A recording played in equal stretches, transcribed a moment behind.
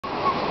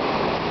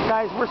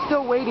Guys, we're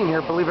still waiting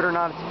here, believe it or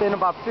not. It's been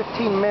about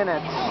 15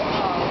 minutes.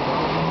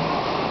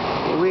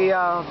 We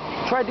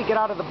tried to get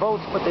out of the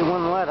boats, but they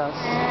wouldn't let us.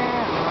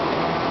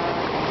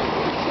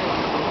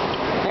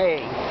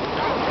 Hey.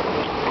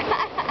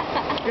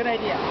 Good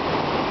idea.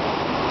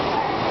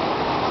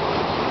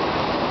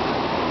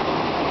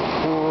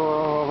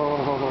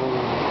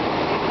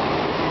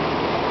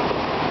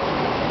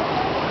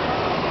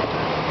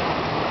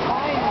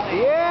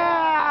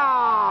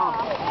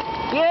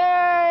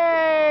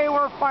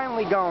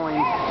 Finally going.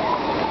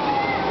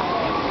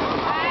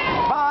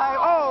 Bye.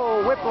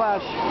 Oh,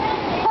 whiplash.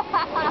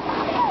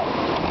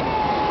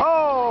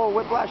 Oh,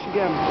 whiplash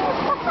again.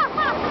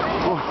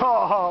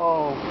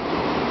 Whoa.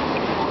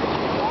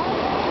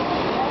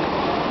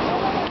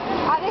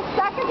 Are they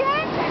stuck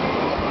again?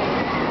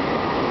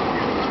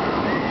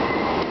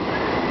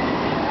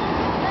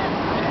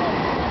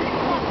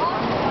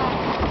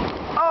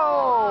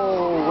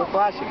 Oh,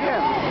 whiplash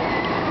again.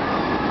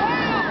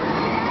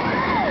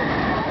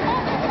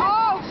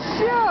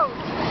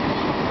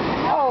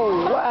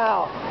 Oh,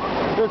 wow.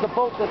 There's a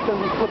boat that's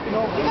going to be flipping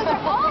over. Because they're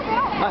all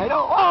down. I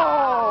know.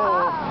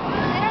 Oh!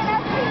 They don't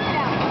have speed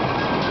now.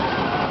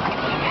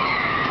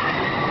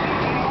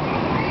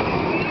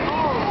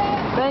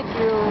 Thank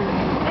you.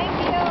 Thank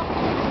you.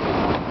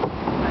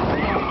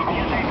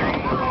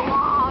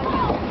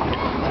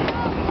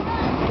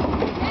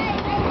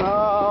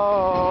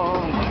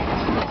 Oh.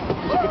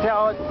 You can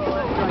tell it's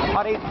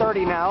about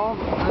 8:30 now.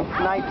 It's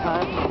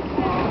nighttime.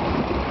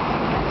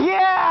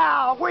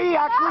 Yeah! We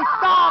actually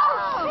stopped!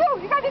 Oh,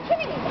 shoot! You gotta be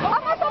kidding me!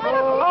 Almost over the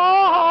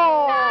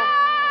Oh! No!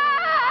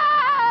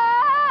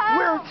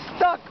 We're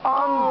stuck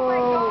on... Oh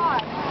my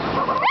God!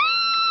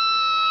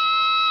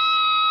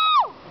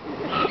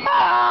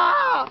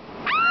 Ah!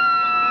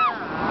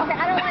 Okay,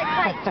 I don't like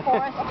heights,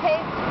 Forrest, okay?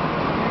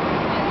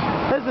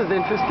 This is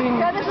interesting.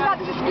 No, this is not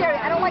too scary.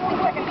 I don't like these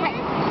freaking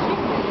heights.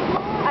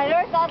 I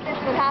never thought this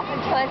would happen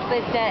to us, but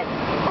it did.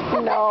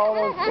 No,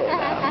 don't say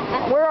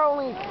that. We're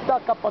only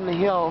stuck up on the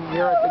hill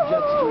here at the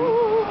jet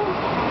stream.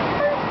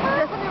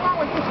 There's something wrong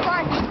with this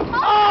guy.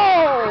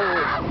 Oh!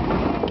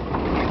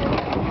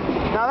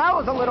 Now that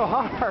was a little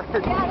hard.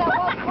 Yeah, that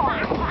was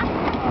hard.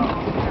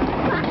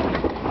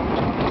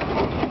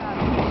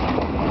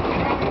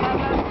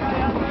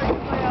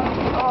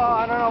 Oh,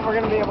 I don't know if we're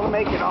going to be able to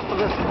make it off of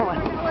this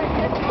one.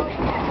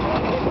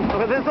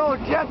 With this old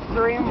jet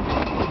stream,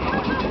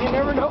 you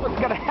never know what's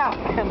going to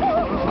happen.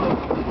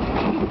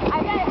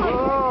 I got it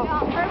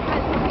on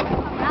purpose.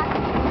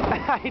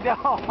 I know.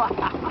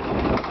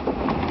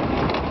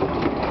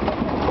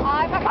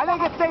 I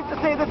think it's safe to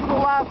say this is the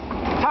last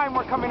time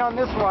we're coming on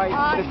this ride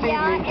this evening.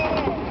 Yeah, it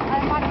is.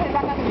 I want to put it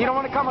back on the You don't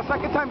want to come a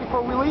second time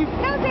before we leave?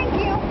 No, thank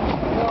you.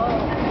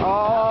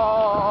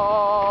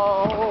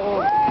 Oh!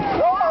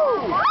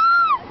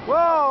 Woo!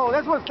 Whoa!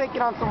 This one's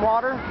taking on some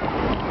water.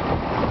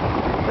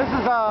 This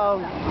is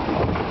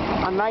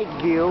a night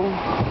view.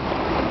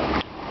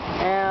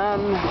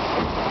 And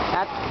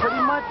that's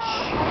pretty much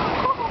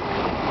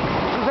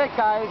this is it,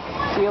 guys.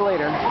 See you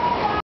later.